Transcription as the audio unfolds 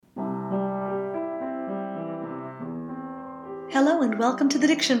Hello and welcome to the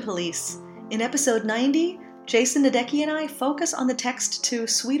Diction Police. In episode 90, Jason Nadecki and I focus on the text to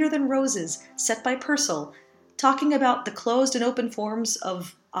Sweeter Than Roses, set by Purcell, talking about the closed and open forms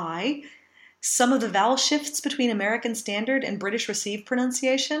of I, some of the vowel shifts between American Standard and British Received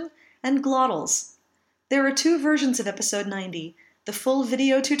pronunciation, and glottals. There are two versions of episode 90, the full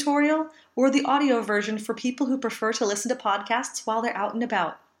video tutorial or the audio version for people who prefer to listen to podcasts while they're out and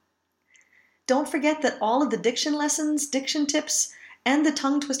about. Don't forget that all of the diction lessons, diction tips, and the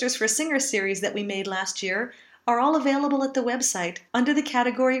Tongue Twisters for Singers series that we made last year are all available at the website under the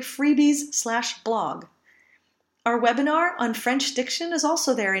category freebies/blog. Our webinar on French diction is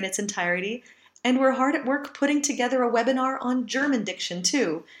also there in its entirety, and we're hard at work putting together a webinar on German diction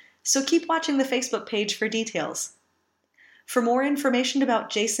too, so keep watching the Facebook page for details. For more information about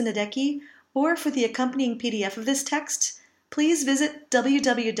Jason Nadecki, or for the accompanying PDF of this text, please visit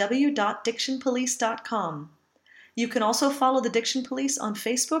www.dictionpolice.com. You can also follow the Diction Police on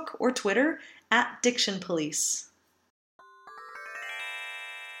Facebook or Twitter at Diction Police.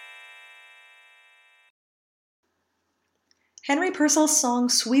 Henry Purcell's song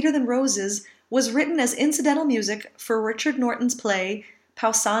Sweeter Than Roses was written as incidental music for Richard Norton's play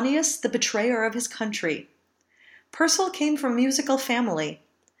Pausanias, the Betrayer of His Country. Purcell came from a musical family.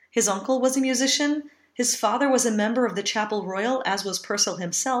 His uncle was a musician, his father was a member of the Chapel Royal, as was Purcell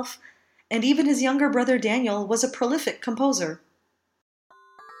himself, and even his younger brother Daniel was a prolific composer.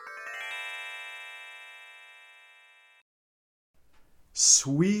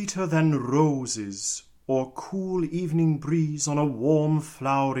 Sweeter than roses or cool evening breeze on a warm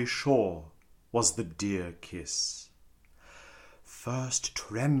flowery shore was the dear kiss. First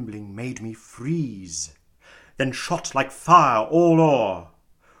trembling made me freeze, then shot like fire all o'er.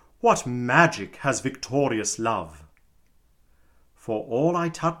 What magic has victorious love? For all I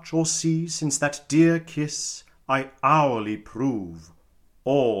touch or see since that dear kiss, I hourly prove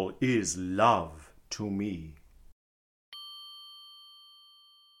all is love to me.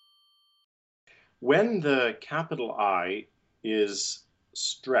 When the capital I is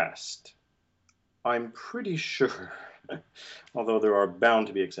stressed, I'm pretty sure, although there are bound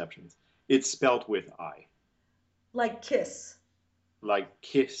to be exceptions, it's spelt with I. Like kiss. Like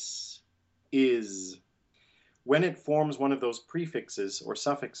kiss, is. When it forms one of those prefixes or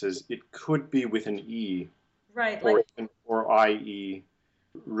suffixes, it could be with an E. Right. Or i.e.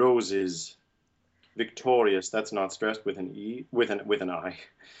 roses, victorious, that's not stressed with an E, with an I.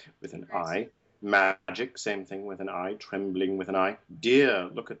 Magic, same thing with an I, trembling with an I. Dear,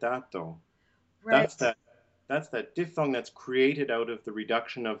 look at that though. Right. That's that diphthong that's created out of the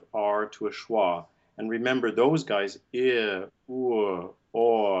reduction of R to a schwa. And remember, those guys, ir, ur,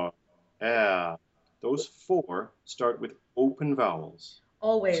 or, those four start with open vowels.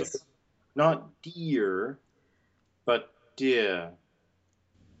 Always. So not dear, but dear.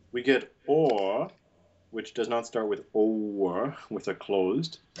 We get or, which does not start with or, with a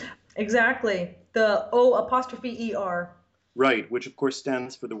closed. Exactly. The O apostrophe ER. Right, which of course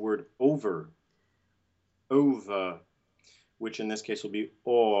stands for the word over. Over, which in this case will be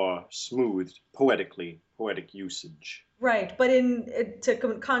or, smoothed, poetic usage. Right, but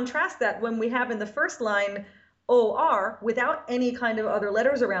to contrast that, when we have in the first line OR without any kind of other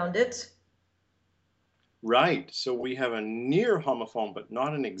letters around it. Right, so we have a near homophone, but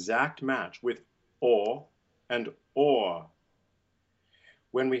not an exact match with or and or.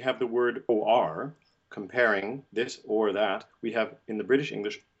 When we have the word or, comparing this or that, we have in the British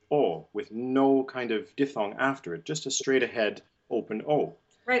English O with no kind of diphthong after it, just a straight ahead open O.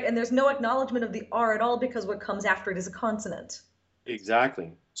 Right, and there's no acknowledgement of the R at all because what comes after it is a consonant.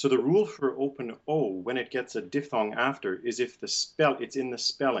 Exactly. So the rule for open O when it gets a diphthong after is if it's in the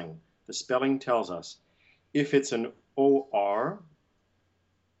spelling. The spelling tells us if it's an OR,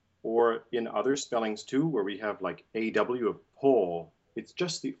 or in other spellings too, where we have like AW of Paul, it's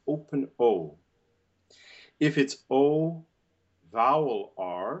just the open O. If it's O vowel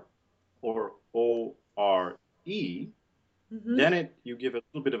R or O-R-E, then you give a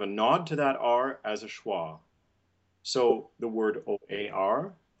little bit of a nod to that R as a schwa. So the word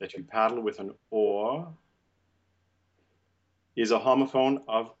O-A-R that you paddle with an or is a homophone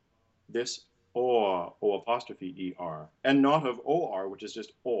of this or, O apostrophe E-R, and not of O-R, which is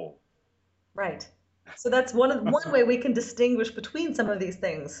just O. Right. So that's one way we can distinguish between some of these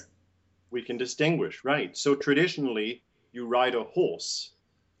things. We can distinguish, right. So traditionally, you ride a horse,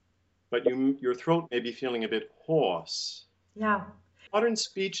 but your throat may be feeling a bit hoarse. Yeah. Modern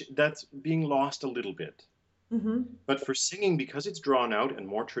speech, that's being lost a little bit. Mm-hmm. But for singing, because it's drawn out and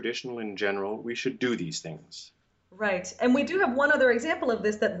more traditional in general, we should do these things. Right. And we do have one other example of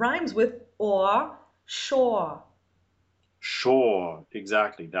this that rhymes with or, shore. Sure,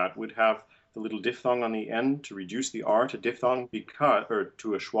 exactly. That would have the little diphthong on the end to reduce the R to diphthong because, or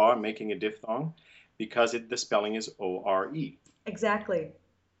to a schwa, making a diphthong, because the spelling is O-R-E. Exactly.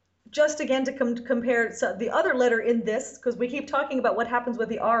 Just again to compare so the other letter in this, because we keep talking about what happens with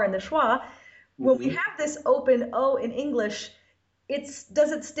the R and the schwa. When we Mm-hmm. have this open O in English,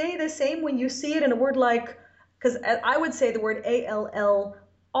 does it stay the same when you see it in a word like, because I would say the word A-L-L,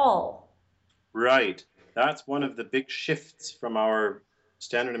 all. Right. That's one of the big shifts from our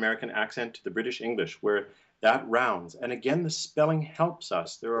standard American accent to the British English, where that rounds. And again, the spelling helps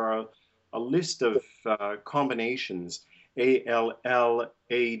us. There are a list of combinations: A-L-L,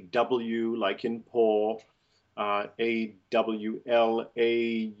 A-W, like in Paul, A-W-L,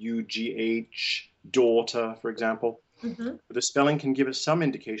 A-U-G-H, daughter, for example. Mm-hmm. The spelling can give us some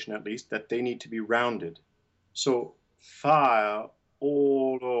indication, at least, that they need to be rounded. So, fire,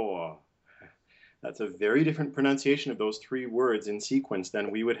 all o'er. That's a very different pronunciation of those three words in sequence than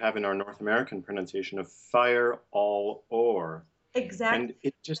we would have in our North American pronunciation of fire all o'er. And Exactly.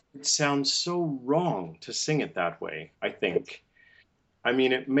 it sounds so wrong to sing it that way, I think. I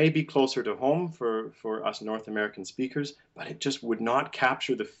mean, it may be closer to home for us North American speakers, but it just would not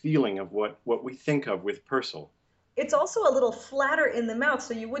capture the feeling of what we think of with Purcell. It's also a little flatter in the mouth,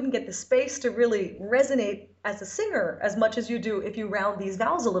 so you wouldn't get the space to really resonate as a singer as much as you do if you round these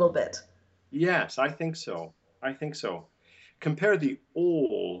vowels a little bit. Yes, I think so. I think so. Compare the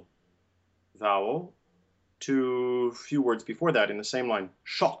all vowel to a few words before that in the same line,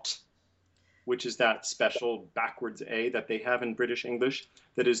 shot, which is that special backwards A that they have in British English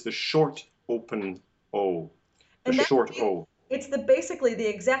that is the short open O, the And that short O. it's basically the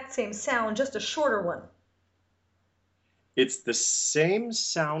exact same sound, just a shorter one. It's the same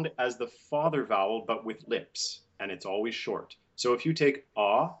sound as the father vowel, but with lips, and it's always short. So if you take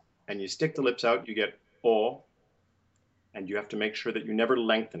ah and you stick the lips out, you get o, and you have to make sure that you never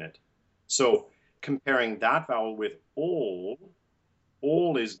lengthen it. So comparing that vowel with all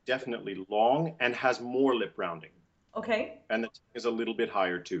is definitely long and has more lip rounding. Okay. And the tongue is a little bit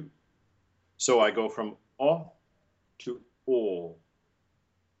higher too. So I go from o to all.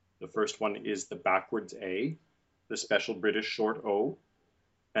 The first one is the backwards A, the special British short O,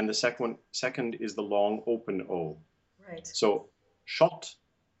 and the second is the long open O. Right. So shot,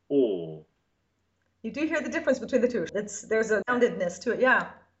 all. You do hear the difference between the two. There's a roundedness to it, yeah.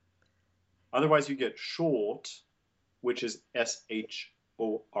 Otherwise, you get short, which is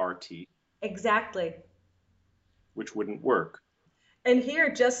S-H-O-R-T, Exactly. which wouldn't work. And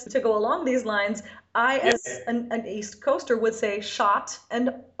here, just to go along these lines, I, Yeah. as an East Coaster, would say shot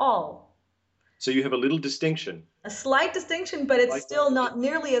and all. So you have a little distinction. A slight distinction, but it's still not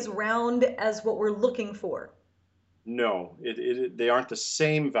nearly as round as what we're looking for. No, they aren't the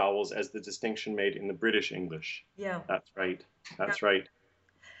same vowels as the distinction made in the British English. Yeah. That's right. That's right.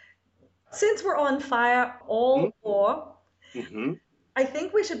 Since we're on fire, all or, Mm-hmm. I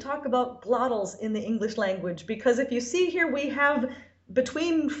think we should talk about glottals in the English language, because if you see here, we have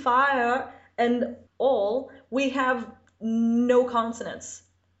between fire and all, we have no consonants.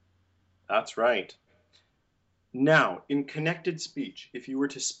 That's right. Now, in connected speech, if you were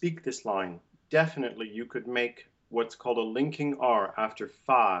to speak this line, definitely you could make what's called a linking R after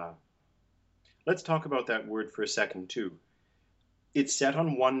fire. Let's talk about that word for a second, too. It's set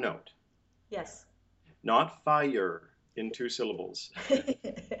on one note, Yes. not fire in two syllables,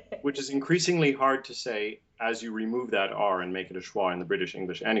 which is increasingly hard to say as you remove that R and make it a schwa in the British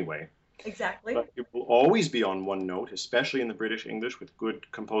English anyway. Exactly. But it will always be on one note, especially in the British English with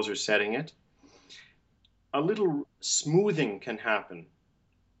good composers setting it. A little smoothing can happen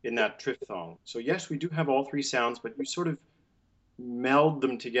in that triphthong. So yes, we do have all three sounds, but we sort of meld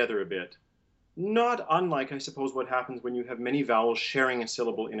them together a bit. Not unlike, I suppose, what happens when you have many vowels sharing a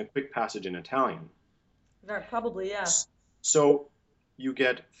syllable in a quick passage in Italian. Probably, yeah. So you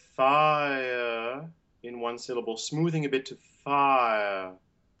get fire in one syllable, smoothing a bit to fire.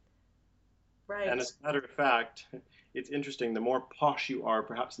 Right. And as a matter of fact, it's interesting, the more posh you are,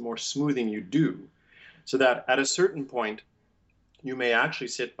 perhaps the more smoothing you do. So that at a certain point, you may actually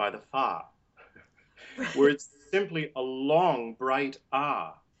sit by the fa, where it's simply a long, bright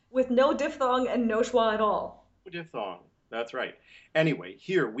ah. With no diphthong and no schwa at all. Diphthong, that's right. Anyway,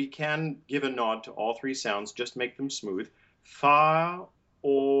 here we can give a nod to all three sounds, just make them smooth. Fa,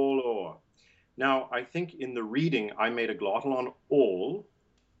 all, or. Now, I think in the reading, I made a glottal on all,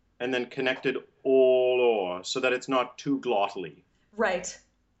 and then connected all, or, so that it's not too glottally. Right.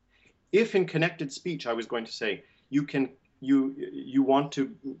 If in connected speech I was going to say you want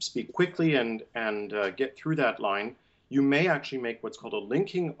to speak quickly and get through that line, you may actually make what's called a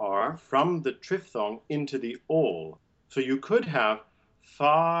linking R from the triphthong into the all. So you could have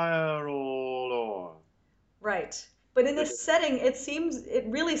fire or. Right. But in this setting, it seems it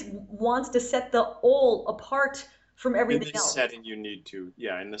really wants to set the all apart from In everything this else. setting, you need to.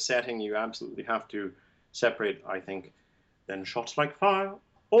 Yeah, in the setting, you absolutely have to separate, I think. Then shots like fire,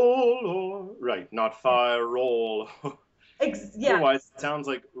 or. Right, not fire, roll. Yeah. Otherwise, it sounds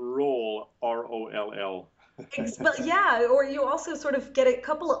like roll, ROLL. But yeah, or you also sort of get a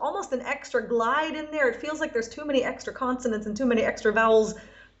couple of almost an extra glide in there. It feels like there's too many extra consonants and too many extra vowels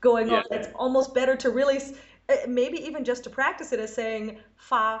going on. Yeah. It's almost better to really, maybe even just to practice it as saying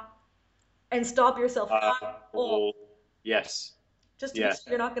fa and stop yourself fa, oh, Roll. Yes. just to be sure Yes,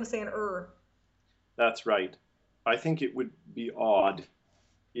 you're not going to say an that's right. I think it would be odd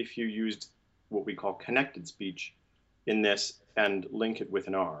if you used what we call connected speech in this and link it with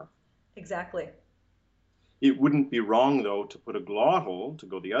an R. Exactly. It wouldn't be wrong, though, to put a glottal, to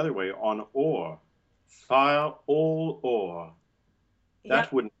go the other way, on or. Fire all or. Yeah.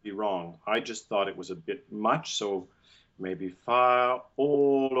 That wouldn't be wrong. I just thought it was a bit much, so maybe fire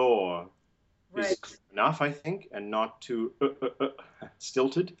all or is Right. enough, I think, and not too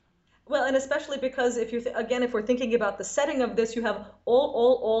stilted. Well, and especially because if you again, if we're thinking about the setting of this, you have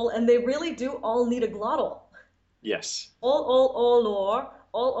all, and they really do all need a glottal. Yes, Or.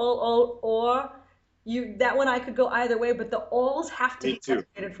 You that one I could go either way, but the alls have to me be too.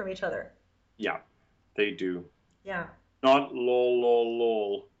 separated from each other. Yeah, they do. Yeah. Not lol, lol,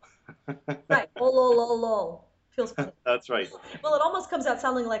 lol. Right. Lol. Feels funny. That's right. Well, it almost comes out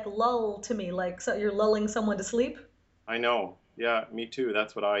sounding like lull to me, like so you're lulling someone to sleep. I know. Yeah, me too.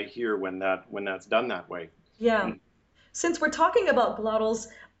 That's what I hear when that's done that way. Yeah. Since we're talking about glottals,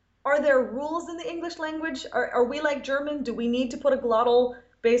 are there rules in the English language? Are we like German? Do we need to put a glottal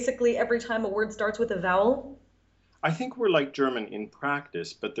basically every time a word starts with a vowel? I think we're like German in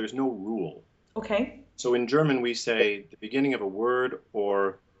practice, but there's no rule. Okay. So in German, we say the beginning of a word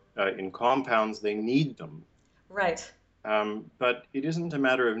or in compounds, they need them. Right. But it isn't a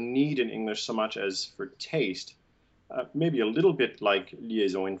matter of need in English so much as for taste. Maybe a little bit like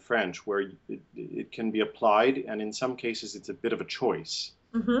liaison in French, where it can be applied, and in some cases, it's a bit of a choice.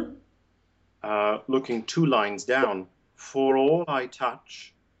 Mm-hmm. Looking two lines down, for all I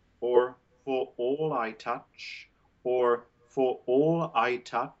touch, or for all I touch, or for all I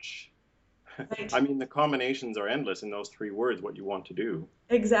touch. Right. I mean, the combinations are endless in those three words, what you want to do.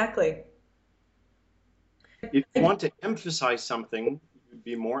 Exactly. If you want to emphasize something, you'd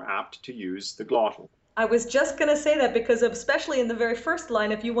be more apt to use the glottal. I was just going to say that because especially in the very first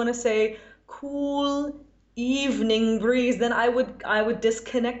line, if you want to say cool evening breeze, then I would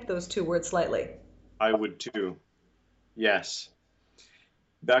disconnect those two words slightly. I would too. Yes.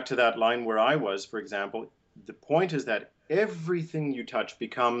 Back to that line where I was, for example, the point is that everything you touch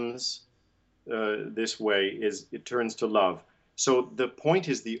becomes this way, is it turns to love. So the point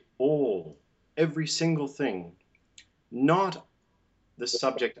is the all, every single thing, not the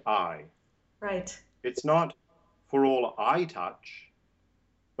subject I. Right. It's not for all I touch,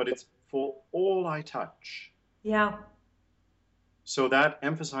 but it's for all I touch. Yeah. So that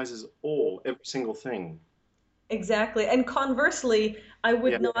emphasizes all, every single thing. Exactly. And conversely,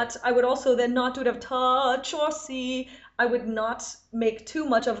 Yeah, I would also then not do it of touch or see. I would not make too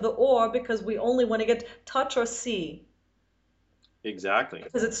much of the or because we only want to get touch or see. exactly.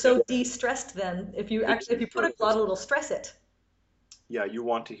 Because it's Yeah, so de-stressed then. If you put a verbs. glottal, it'll stress it. Yeah, you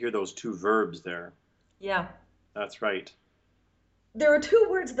want to hear those two verbs there. Yeah. That's right. There are two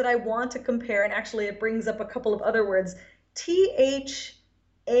words that I want to compare, and actually it brings up a couple of other words. THAN,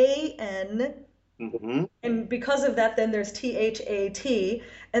 Mm-hmm. and because of that, then there's THAT,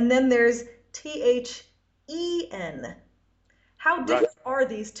 and then there's THEN. How Right, different are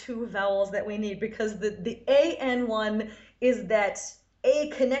these two vowels that we need? Because the AN one is that A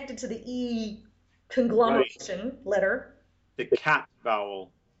connected to the E right. conglomeration letter. The cat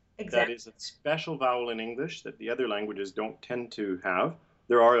vowel. That Exactly. is a special vowel in English that the other languages don't tend to have.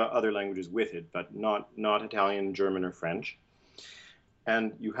 There are other languages with it, but not Italian, German, or French.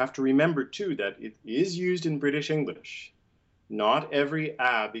 And you have to remember, too, that it is used in British English. Not every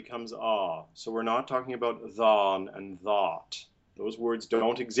a becomes a. So we're not talking about than and that. Those words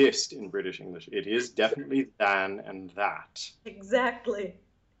don't exist in British English. It is definitely than and that. Exactly.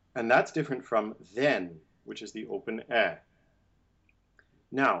 And that's different from then, which is the open e.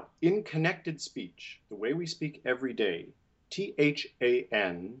 Now, in connected speech, the way we speak every day,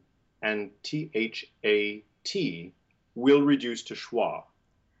 THAN and THAT will reduce to schwa,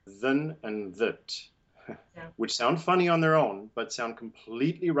 then and that, Yeah. which sound funny on their own, but sound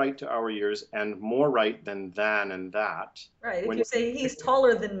completely right to our ears and more right than and that. Right. If When you say he's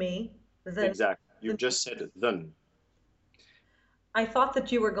taller than me, then exactly, you've just said then. I thought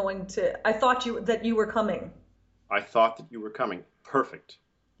that you were going to, I thought that you were coming. I thought that you were coming. Perfect.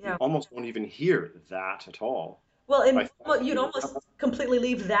 You Yeah. almost won't even hear that at all. Well, I thought you'd you were almost coming. completely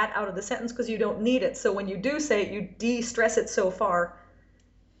leave that out of the sentence because you don't need it. So when you do say it, you de-stress it so far.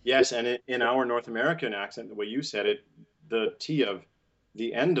 Yes, and in our North American accent, the way you said it, the T of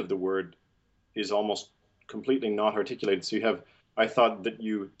the end of the word is almost completely not articulated. So you have, I thought that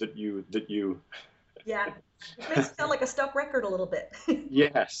you. Yeah. It makes it sound like a stuck record a little bit.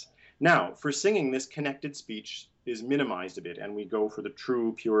 Yes. Now, for singing, this connected speech is minimized a bit, and we go for the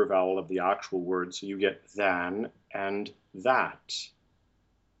true pure vowel of the actual word. So you get than and that.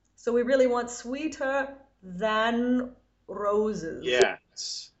 So we really want sweeter than roses.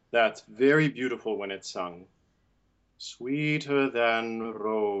 Yes, that's very beautiful when it's sung. Sweeter than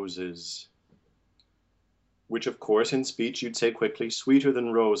roses. Which, of course, in speech you'd say quickly, sweeter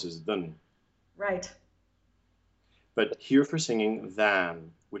than roses, than. Right. But here for singing,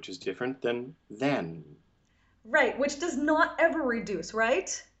 than, which is different than then. Right, which does not ever reduce,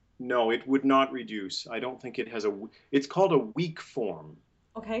 right? No, it would not reduce. I don't think it has a. It's called a weak form,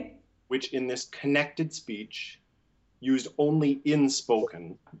 Okay. which in this connected speech, used only in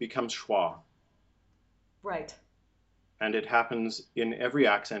spoken, becomes schwa. Right. And it happens in every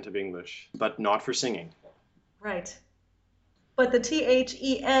accent of English, but not for singing. Right. But the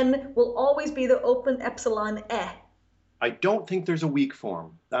THEN will always be the open epsilon E. I don't think there's a weak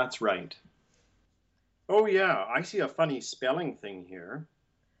form. That's right. Oh, yeah, I see a funny spelling thing here.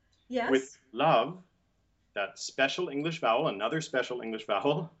 With Yes. love, that special English vowel, another special English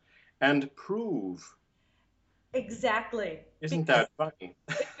vowel, and prove. Exactly. Isn't Because that funny?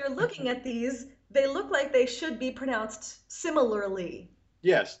 if you're looking at these, they look like they should be pronounced similarly.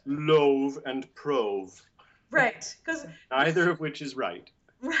 Yes, love and prove, Right. Because neither of which is right.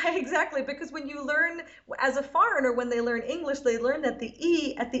 right, exactly. Because when you learn, as a foreigner, when they learn English, they learn that the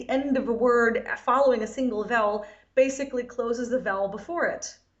E at the end of a word following a single vowel basically closes the vowel before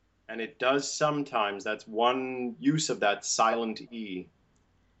it. And it does sometimes. That's one use of that silent E.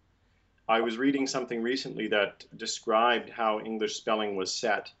 I was reading something recently that described how English spelling was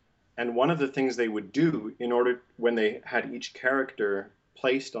set. And one of the things they would do in order, when they had each character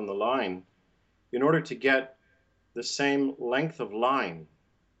placed on the line, in order to get the same length of line,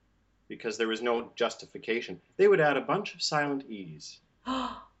 because there was no justification, they would add a bunch of silent E's.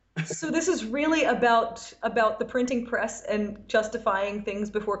 So this is really about the printing press and justifying things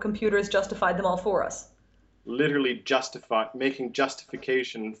before computers justified them all for us. Literally making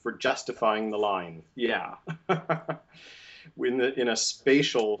justification for justifying the line. Yeah. In a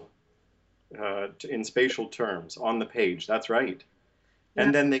spatial, in spatial terms on the page. That's right. Yeah.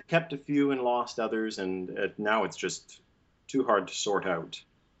 And then they kept a few and lost others, and now it's just too hard to sort out.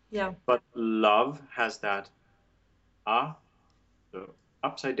 Yeah. But love has that a, the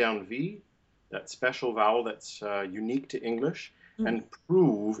upside down V, that special vowel that's unique to English, and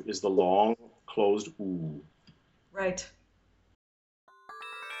prove is the long closed oo. Right.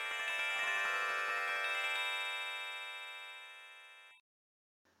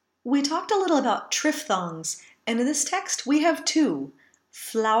 We talked a little about triphthongs, and in this text we have two,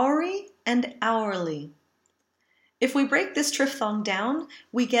 flowery and hourly. If we break this triphthong down,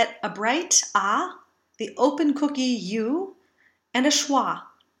 we get a bright A, the open cookie U, and a schwa,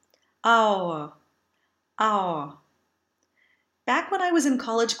 hour, hour. Back when I was in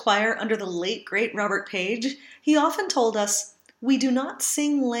college choir under the late great Robert Page, he often told us, we do not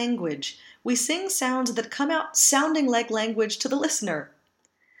sing language, we sing sounds that come out sounding like language to the listener.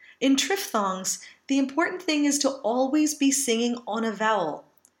 In triphthongs, the important thing is to always be singing on a vowel.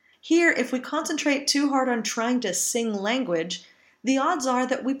 Here, if we concentrate too hard on trying to sing language, the odds are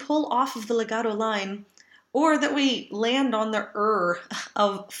that we pull off of the legato line, or that we land on the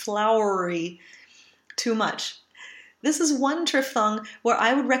of flowery too much. This is one triphthong where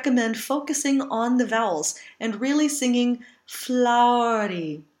I would recommend focusing on the vowels and really singing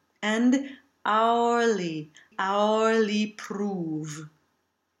flowery and hourly, hourly prove.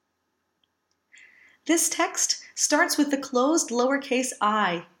 This text starts with the closed lowercase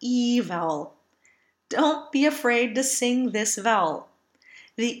I, E vowel. Don't be afraid to sing this vowel.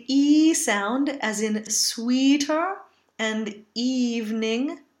 The E sound, as in sweeter and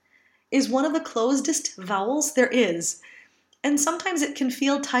evening, is one of the closedest vowels there is, and sometimes it can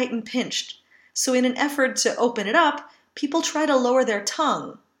feel tight and pinched. So in an effort to open it up, people try to lower their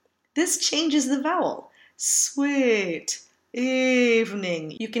tongue. This changes the vowel. Sweet.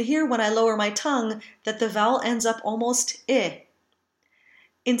 Evening. You can hear when I lower my tongue that the vowel ends up almost I.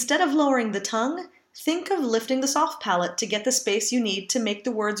 Instead of lowering the tongue, think of lifting the soft palate to get the space you need to make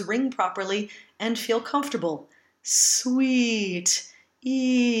the words ring properly and feel comfortable. sweet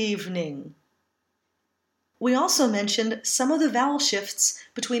evening. We also mentioned some of the vowel shifts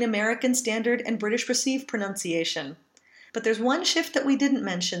between American Standard and British Received pronunciation. But there's one shift that we didn't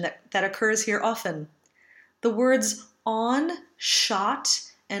mention that occurs here often. The words on, shot,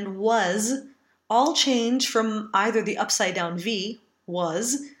 and was all change from either the upside down V,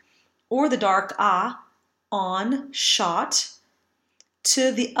 was, or the dark A, on, shot,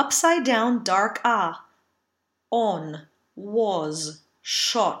 to the upside down dark A, on, was,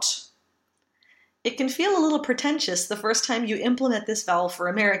 shot. It can feel a little pretentious the first time you implement this vowel for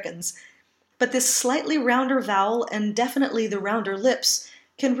Americans, but this slightly rounder vowel and definitely the rounder lips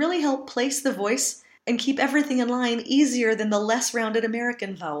can really help place the voice and keep everything in line easier than the less rounded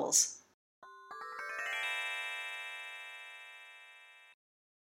American vowels.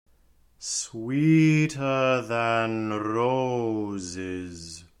 Sweeter than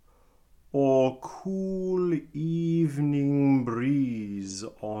roses, or cool evening breeze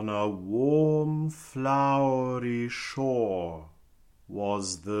on a warm flowery shore,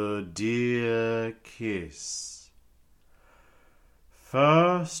 was the dear kiss.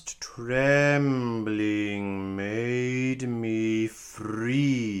 First trembling made me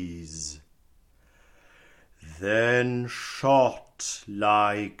freeze, then shot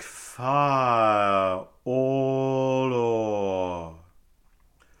like fire all o'er.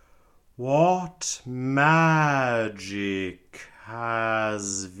 What magic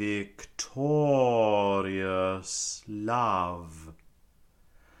has victorious love?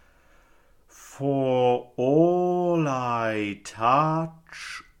 For all I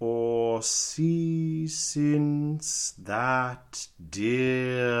touch or see since that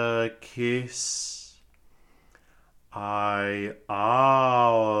dear kiss, I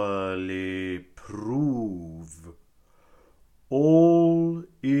hourly prove all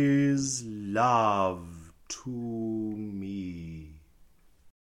is love to me.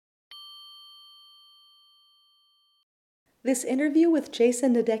 This interview with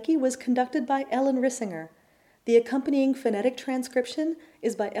Jason Nadecki was conducted by Ellen Rissinger. The accompanying phonetic transcription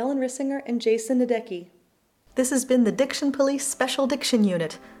is by Ellen Rissinger and Jason Nadecki. This has been the Diction Police Special Diction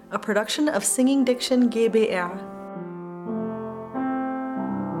Unit, a production of Singing Diction GbR.